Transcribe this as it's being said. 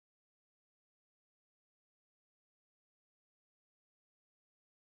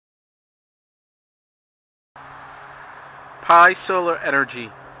Pi Solar Energy.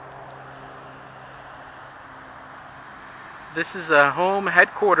 This is a home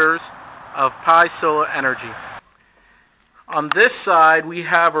headquarters of Pi Solar Energy. On this side we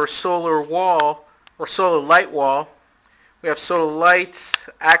have our solar wall, or solar light wall. We have solar lights,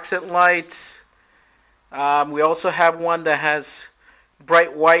 accent lights. We also have one that has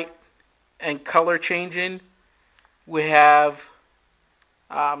bright white and color changing. We have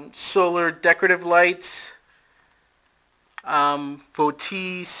solar decorative lights,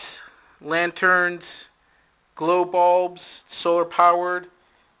 Votis, lanterns, glow bulbs, solar powered,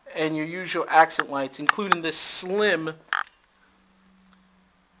 and your usual accent lights, including this slim,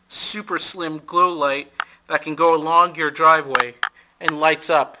 super slim glow light that can go along your driveway and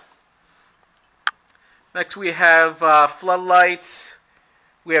lights up. Next we have floodlights.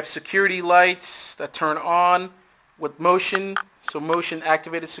 We have security lights that turn on with motion, so motion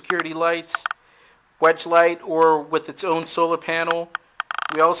activated security lights, wedge light or with its own solar panel.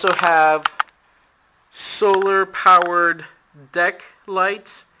 We also have solar powered deck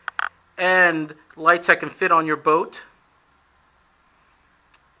lights and lights that can fit on your boat.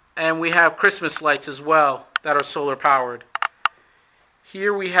 And we have Christmas lights as well that are solar powered.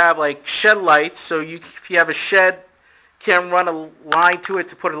 Here we have like shed lights, so if you have a shed, can't run a line to it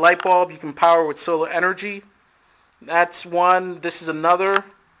to put a light bulb, you can power with solar energy. That's one. This is another.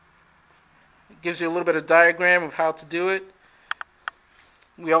 It gives you a little bit of diagram of how to do it.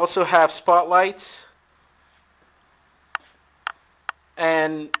 We also have spotlights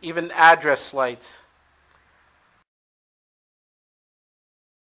and even address lights.